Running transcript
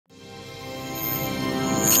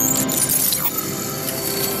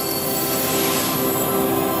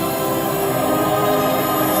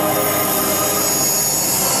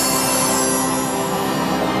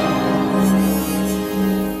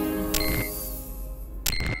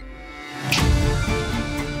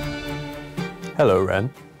Hello, Ren.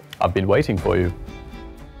 I've been waiting for you.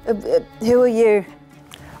 Who are you?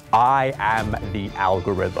 I am the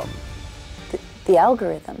algorithm. The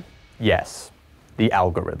algorithm? Yes, the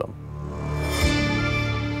algorithm.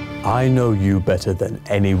 I know you better than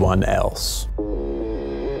anyone else.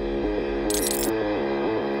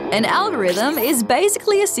 An algorithm is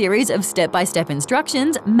basically a series of step-by-step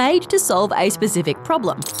instructions made to solve a specific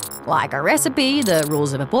problem. Like a recipe, the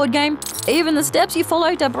rules of a board game, even the steps you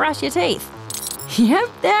follow to brush your teeth. Yep,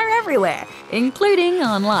 they're everywhere, including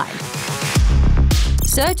online.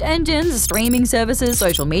 Search engines, streaming services,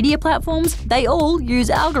 social media platforms, they all use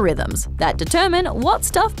algorithms that determine what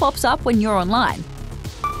stuff pops up when you're online.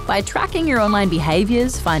 By tracking your online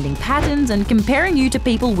behaviors, finding patterns, and comparing you to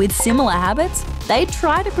people with similar habits, they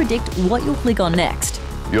try to predict what you'll click on next.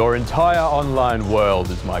 Your entire online world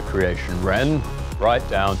is my creation, Ren. Right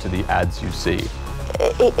down to the ads you see.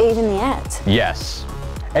 Even the ads? Yes.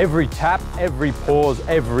 Every tap, every pause,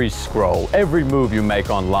 every scroll, every move you make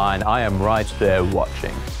online, I am right there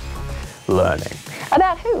watching, learning.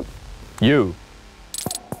 About who? You.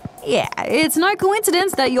 Yeah, it's no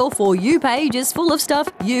coincidence that your For You page is full of stuff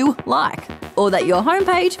you like, or that your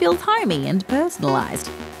homepage feels homey and personalized.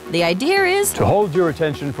 The idea is to hold your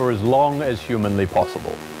attention for as long as humanly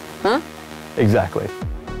possible. Huh? Exactly.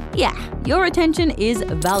 Yeah, your attention is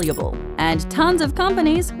valuable, and tons of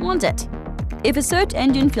companies want it. If a search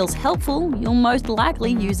engine feels helpful, you'll most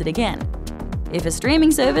likely use it again. If a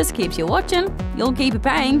streaming service keeps you watching, you'll keep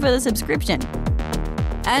paying for the subscription.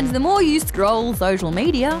 And the more you scroll social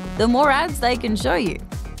media, the more ads they can show you.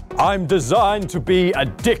 I'm designed to be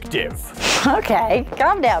addictive. Okay,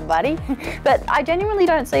 calm down, buddy. But I genuinely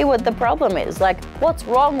don't see what the problem is. Like, what's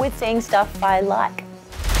wrong with seeing stuff I like?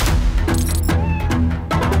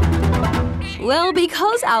 Well,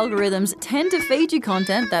 because algorithms tend to feed you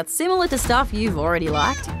content that's similar to stuff you've already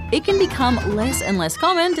liked, it can become less and less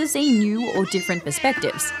common to see new or different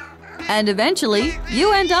perspectives. And eventually,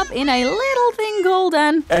 you end up in a little thing called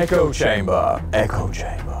an echo chamber. Echo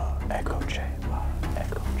chamber. Echo chamber.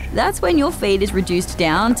 Echo chamber. That's when your feed is reduced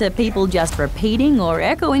down to people just repeating or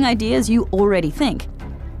echoing ideas you already think.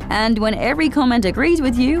 And when every comment agrees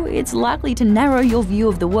with you, it's likely to narrow your view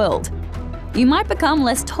of the world. You might become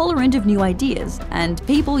less tolerant of new ideas and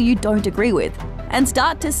people you don't agree with, and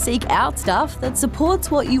start to seek out stuff that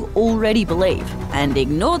supports what you already believe, and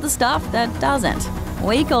ignore the stuff that doesn't.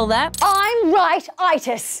 We call that I'm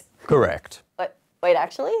right-itis. Correct. Wait,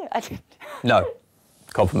 actually? No.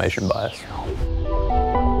 Confirmation bias.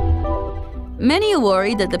 Many are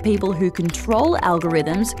worried that the people who control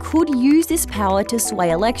algorithms could use this power to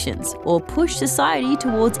sway elections or push society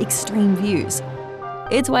towards extreme views.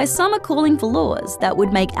 It's why some are calling for laws that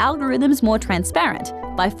would make algorithms more transparent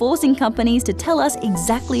by forcing companies to tell us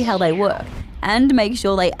exactly how they work and make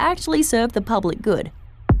sure they actually serve the public good.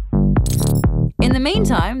 In the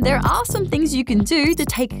meantime, there are some things you can do to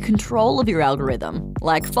take control of your algorithm,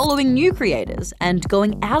 like following new creators and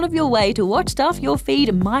going out of your way to watch stuff your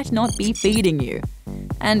feed might not be feeding you.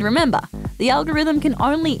 And remember, the algorithm can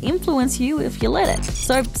only influence you if you let it,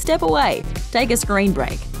 so step away, take a screen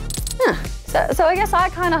break. So I guess I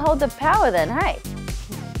kind of hold the power then, hey?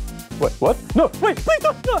 Wait, what? No, wait, please,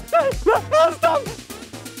 no, stop!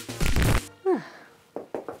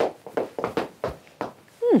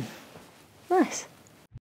 Nice.